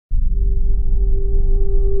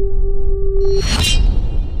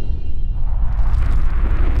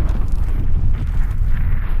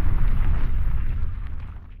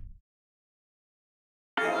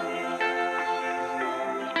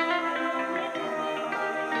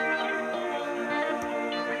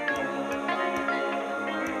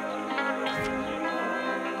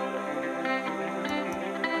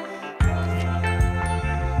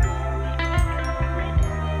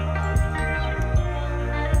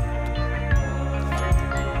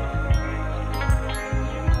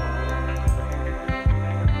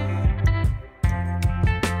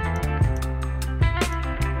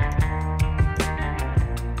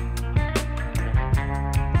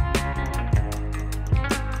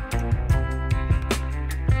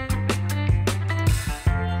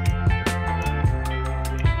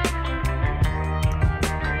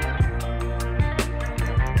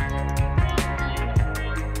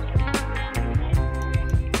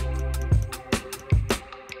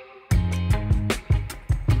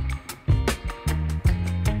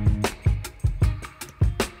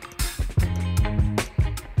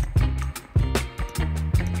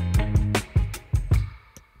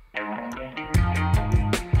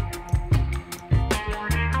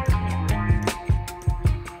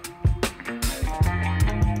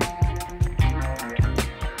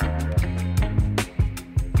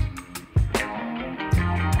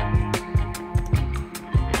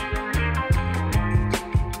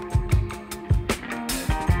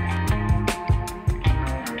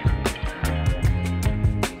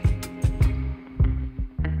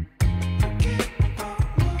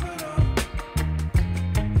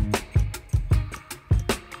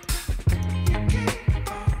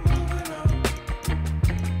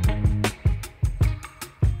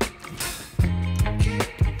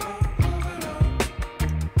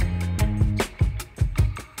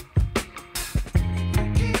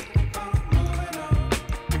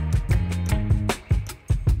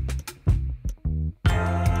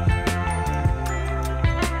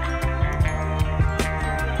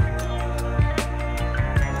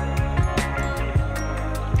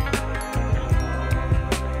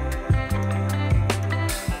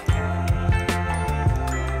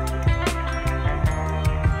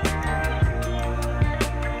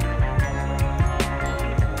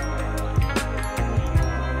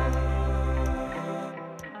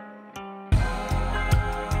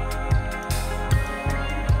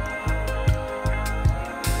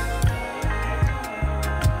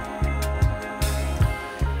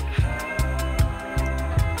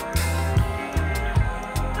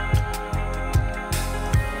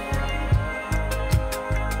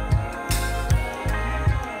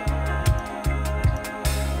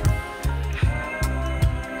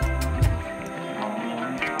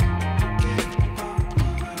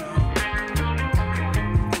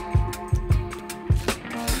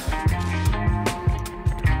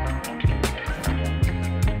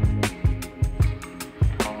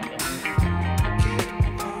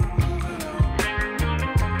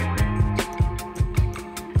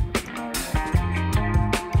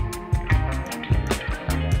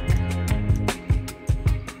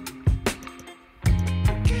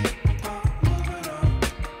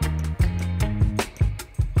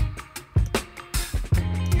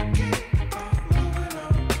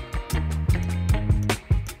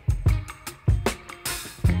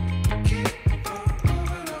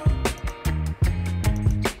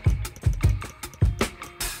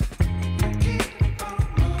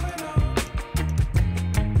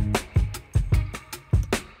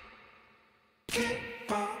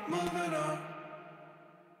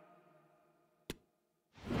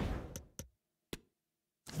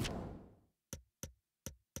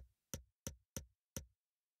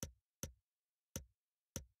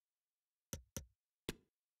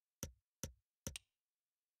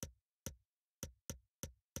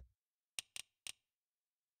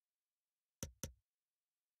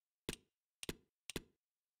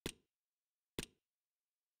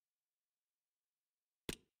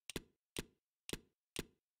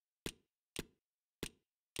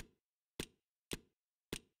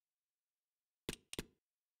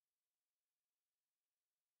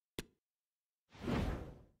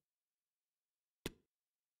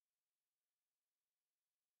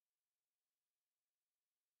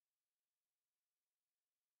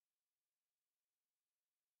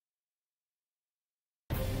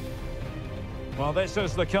Well, this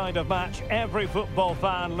is the kind of match every football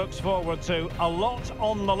fan looks forward to. A lot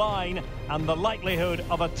on the line and the likelihood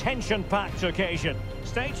of a tension-packed occasion.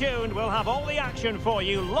 Stay tuned, we'll have all the action for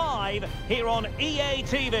you live here on EA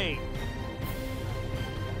TV.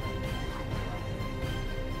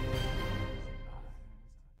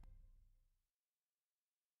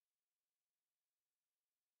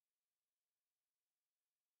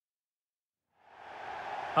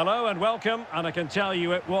 Hello and welcome, and I can tell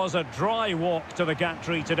you it was a dry walk to the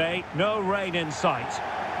gantry today, no rain in sight.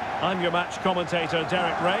 I'm your match commentator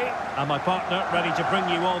Derek Ray, and my partner ready to bring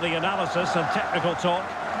you all the analysis and technical talk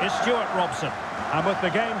is Stuart Robson. And with the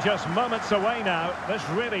game just moments away now, this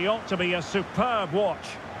really ought to be a superb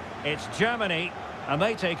watch. It's Germany, and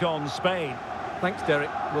they take on Spain. Thanks, Derek.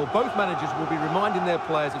 Well, both managers will be reminding their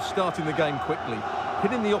players of starting the game quickly,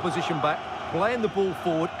 hitting the opposition back, playing the ball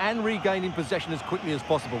forward and regaining possession as quickly as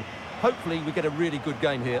possible. Hopefully we get a really good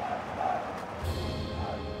game here.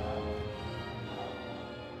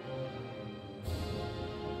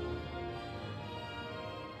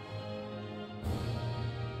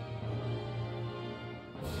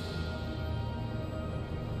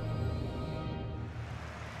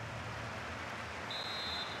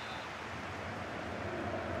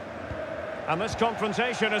 And this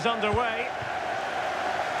confrontation is underway.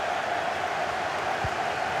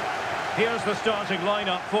 Here's the starting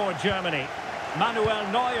lineup for Germany. Manuel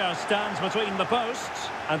Neuer stands between the posts.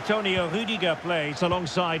 Antonio Rüdiger plays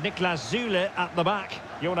alongside Niklas Süle at the back.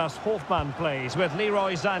 Jonas Hofmann plays with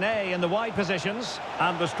Leroy Sané in the wide positions.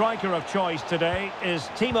 And the striker of choice today is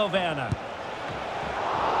Timo Werner.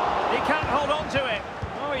 He can't hold on to it.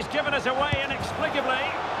 Oh, he's given us away inexplicably.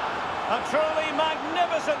 A truly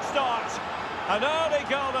magnificent start. An early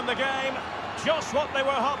goal in the game. Just what they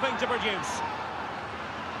were hoping to produce.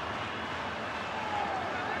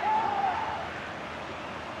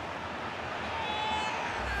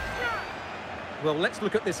 Well, let's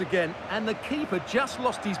look at this again. And the keeper just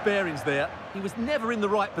lost his bearings there. He was never in the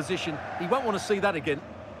right position. He won't want to see that again.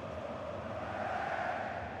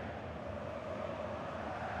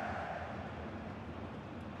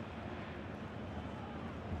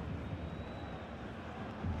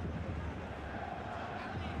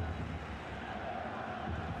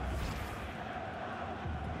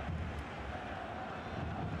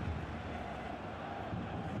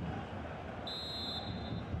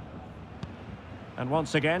 And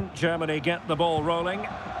once again, Germany get the ball rolling.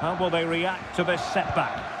 How will they react to this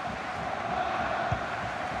setback?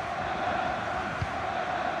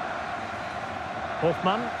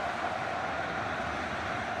 Hofmann.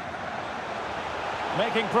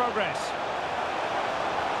 Making progress.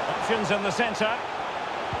 Options in the centre.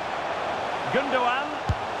 Gundogan.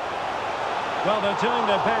 Well, they're doing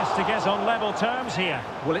their best to get on level terms here.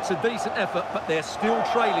 Well, it's a decent effort, but they're still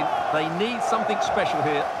trailing. They need something special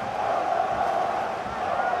here.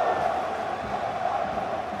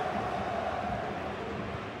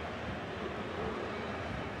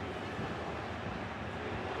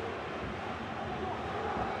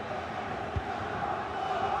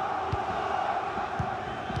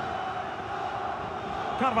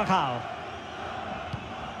 Carvajal.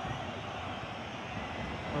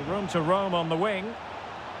 Room to roam on the wing.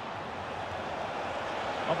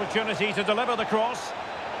 Opportunity to deliver the cross.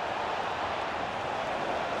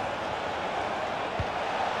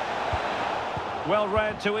 Well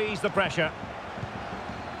read to ease the pressure.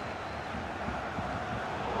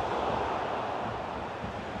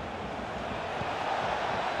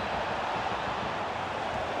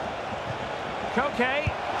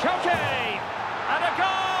 Koke! And a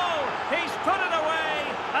goal! He's put it away!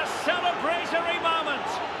 A celebratory moment!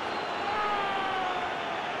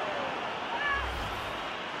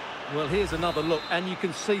 Well, here's another look, and you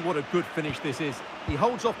can see what a good finish this is. He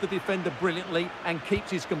holds off the defender brilliantly and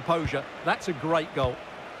keeps his composure. That's a great goal.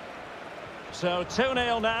 So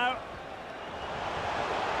 2-0 now.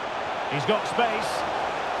 He's got space.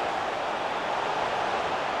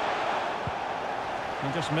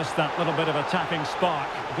 He just missed that little bit of attacking spark.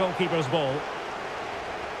 Goalkeeper's ball.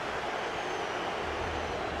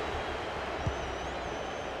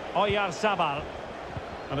 Oyarzabal.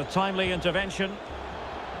 And a timely intervention.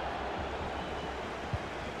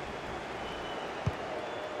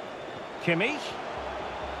 Kimmich.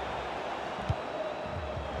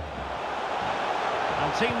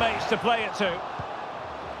 And teammates to play it to.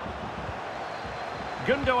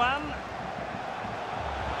 Gundogan.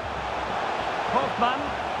 Hofmann.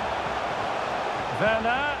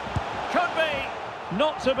 Werner. Could be.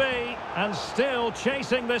 Not to be. And still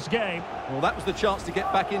chasing this game. Well, that was the chance to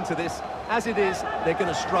get back into this. As it is, they're going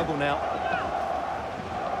to struggle now.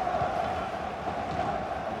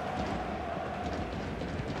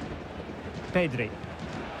 Pedri.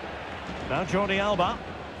 Now Jordi Alba.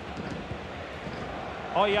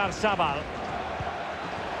 Oyarzabal.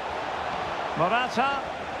 Morata.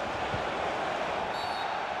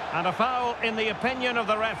 And a foul in the opinion of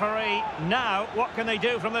the referee. Now, what can they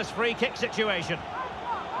do from this free kick situation?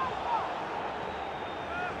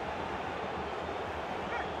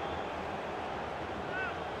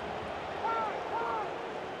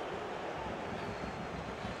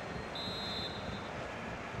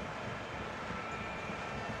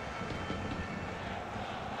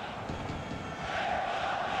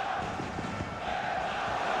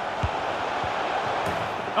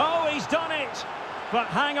 Oh, he's done it! But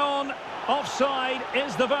hang on, offside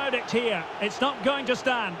is the verdict here. It's not going to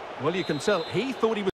stand. Well, you can tell he thought he was